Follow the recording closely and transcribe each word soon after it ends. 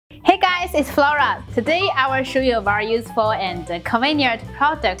guys, it's Flora. Today I will show you a very useful and convenient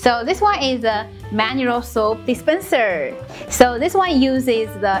product. So this one is a manual soap dispenser. So this one uses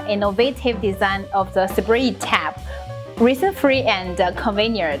the innovative design of the spray tap, reason-free and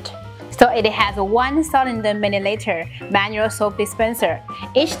convenient. So it has 1,000 milliliter manual soap dispenser.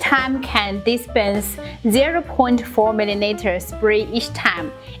 Each time can dispense 0.4 milliliter spray each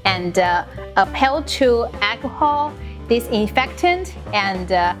time, and appeal to alcohol, disinfectant, and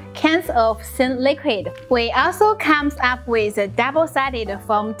cans of thin liquid. We also comes up with double-sided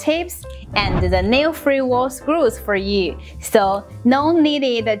foam tips and the nail-free wall screws for you. So no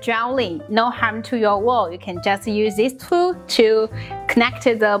needed drilling, no harm to your wall. You can just use this tool to connect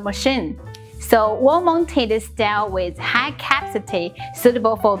the machine. So wall-mounted style with high capacity,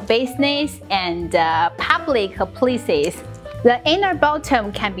 suitable for business and public places. The inner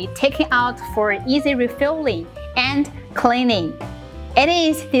bottom can be taken out for easy refilling and cleaning. It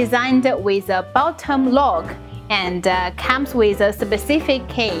is designed with a bottom lock and comes with a specific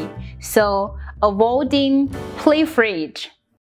key, so avoiding play fridge.